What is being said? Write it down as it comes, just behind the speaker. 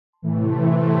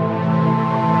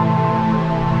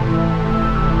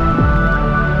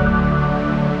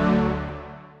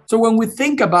So when we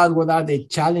think about what are the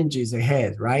challenges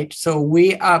ahead, right? So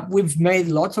we've made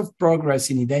lots of progress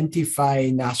in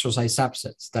identifying astrocyte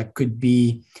subsets that could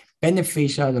be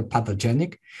beneficial or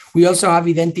pathogenic. We also have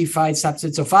identified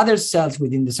subsets of other cells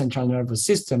within the central nervous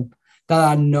system that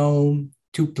are known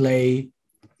to play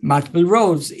multiple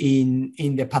roles in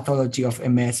the pathology of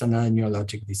MS and other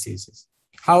neurologic diseases.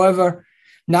 However,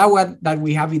 now that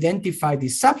we have identified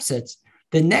these subsets,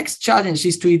 the next challenge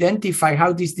is to identify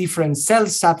how these different cell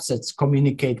subsets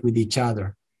communicate with each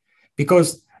other,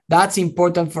 because that's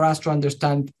important for us to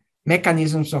understand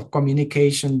mechanisms of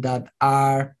communication that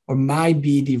are or might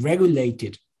be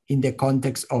deregulated in the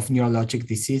context of neurologic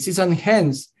diseases, and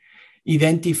hence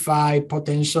identify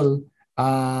potential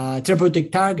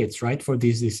therapeutic targets, right, for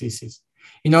these diseases.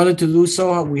 In order to do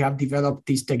so, we have developed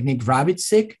this technique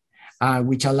RABID-seq,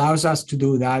 which allows us to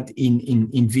do that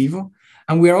in vivo.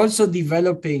 And we are also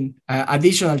developing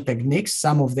additional techniques.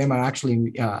 Some of them are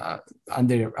actually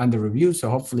under review, so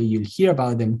hopefully you'll hear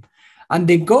about them. And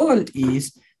the goal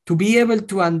is to be able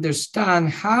to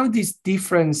understand how these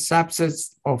different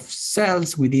subsets of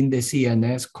cells within the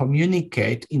CNS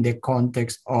communicate in the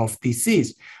context of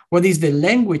disease. What is the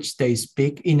language they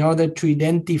speak in order to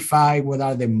identify what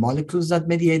are the molecules that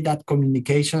mediate that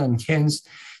communication, and hence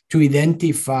to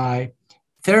identify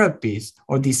therapies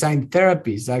or design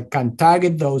therapies that can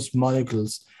target those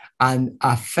molecules and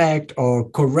affect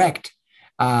or correct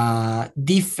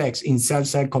defects in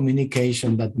cell-cell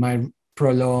communication that might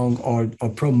prolong or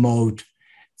promote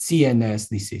CNS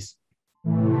disease.